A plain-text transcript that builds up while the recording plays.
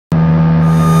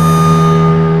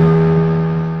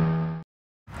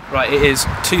Right, it is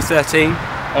 2:13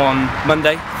 on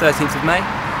Monday, 13th of May.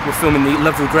 We're filming the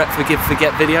Love, Regret, Forgive,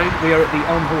 Forget video. We are at the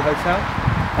Elm Hall Hotel,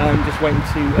 just waiting to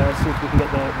see if we can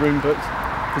get the room booked,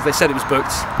 because they said it was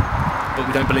booked, but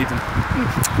we don't believe them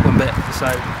one bit, so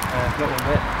not one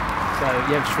bit. So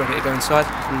yeah, we're just ready to go inside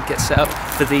and get set up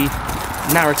for the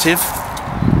narrative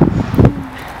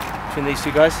between these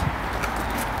two guys.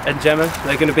 Ed and Gemma,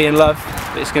 they're going to be in love,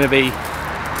 but it's going to be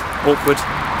awkward,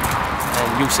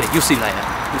 and you'll see later.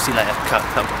 You'll see later. Cut.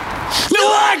 No,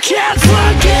 I can't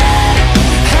forget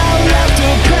how I left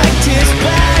to practice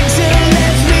bags and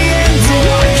left me empty.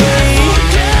 No, I can't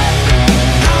forget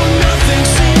how nothing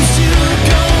seems to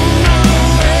go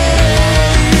my way.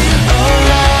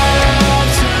 All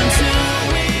turns to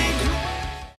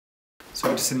regret. So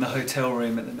we're just in the hotel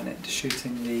room at the minute,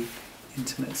 shooting the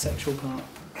intimate sexual part.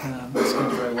 It's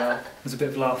going very well. There's a bit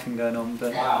of laughing going on,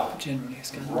 but generally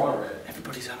it's going well.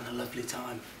 Everybody's having a lovely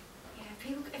time. Yeah,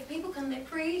 if people can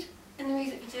lip read in the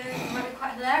music video, it might be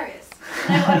quite hilarious.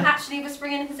 You know what I'm actually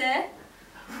whispering in his ear?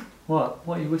 What?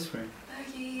 What are you whispering?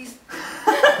 Bogies.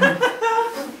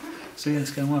 So yeah,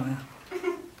 it's going well, yeah.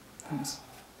 Thanks.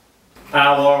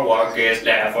 Our work is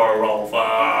never over.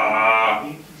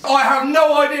 I have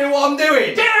no idea what I'm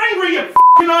doing! Get angry, you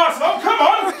f***ing arsehole! Come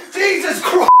on! Jesus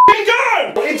Christ!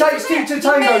 Go! It takes two to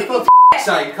tango, for f***'s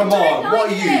sake, come on,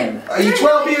 what are you? Are you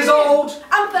 12 years old?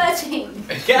 I'm 13.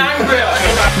 Get angrier!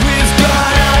 We've got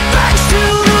our backs to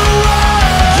the wall.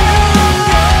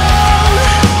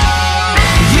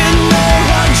 You know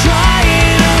I'm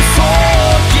trying to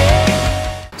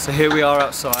forget. So here we are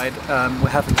outside. We're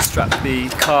having to strap the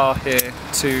car here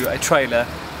to a trailer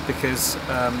because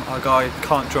our guy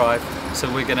can't drive. So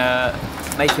we're gonna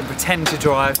make him pretend to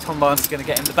drive. Tom Barnes is gonna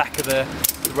get in the back of the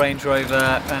Range Rover,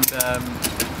 and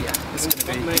yeah, it's gonna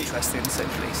be interesting to say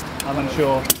the least. I'm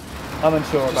unsure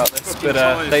about this, but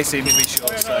they seem to be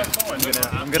sure, so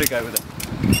I'm gonna go with it.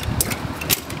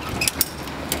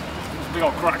 We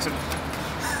got cracks in.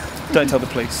 Don't tell the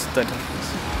police. Don't tell the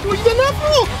police. What are you doing that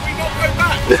for? We not go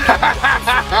back!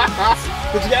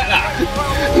 Did you get that?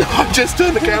 No, I've just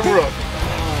turned the camera off.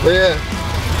 Yeah.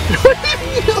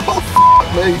 Oh,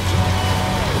 f*** me.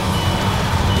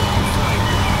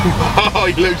 Oh,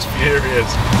 he looks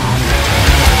furious.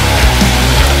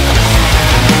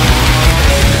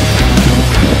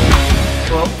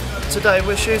 Well, today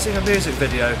we're shooting a music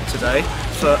video today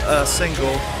for a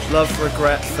single, Love,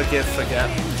 Regret, Forgive, Forget,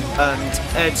 and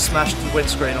Ed smashed the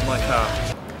windscreen on my car.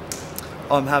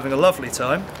 I'm having a lovely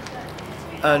time,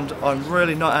 and I'm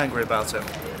really not angry about it.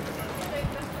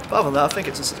 But other than that, I think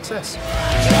it's a success.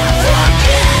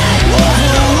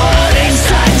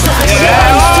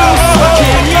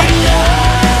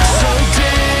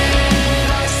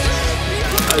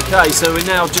 Okay, so we're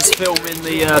now just filming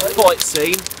the fight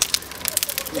scene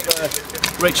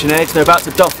with Rich and Ed. They're about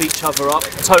to duff each other up,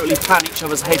 totally pan each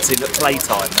other's heads in at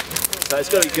playtime. So it's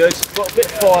going to be good. Got a bit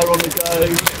of fire on the go.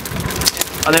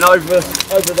 And then over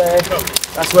there,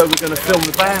 that's where we're going to film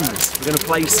the band. We're going to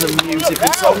play some music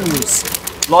and songs.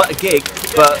 Like a gig,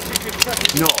 but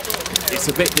not. It's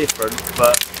a bit different,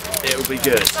 but it'll be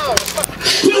good.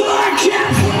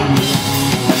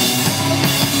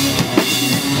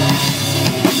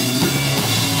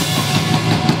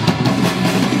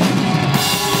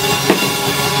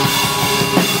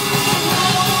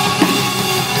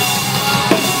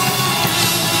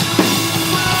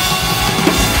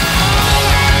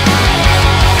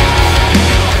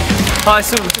 Hi,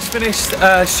 so we've just finished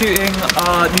shooting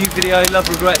our new video, Love,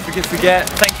 Regret, Forgive, Forget.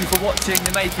 Thank you for watching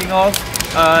the making of.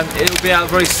 It'll be out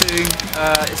very soon.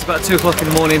 It's about 2 o'clock in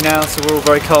the morning now, so we're all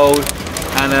very cold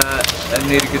and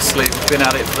need a good sleep. We've been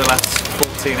at it for the last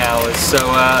 14 hours. So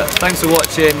thanks for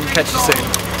watching, catch you soon.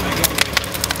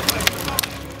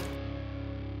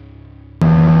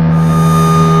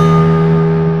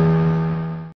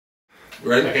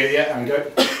 Ready? Okay, yeah, and go.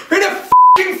 Who the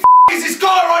f***ing is this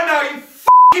guy right now, you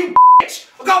f***ing bitch?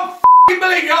 I can't f***ing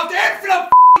believe it. After everything I've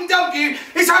f***ing done to you,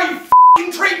 it's how you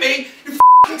f***ing treat me. You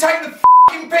f***ing take the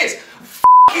f***ing piss.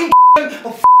 I'll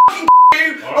f***ing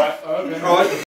you. Alright, okay. Alright.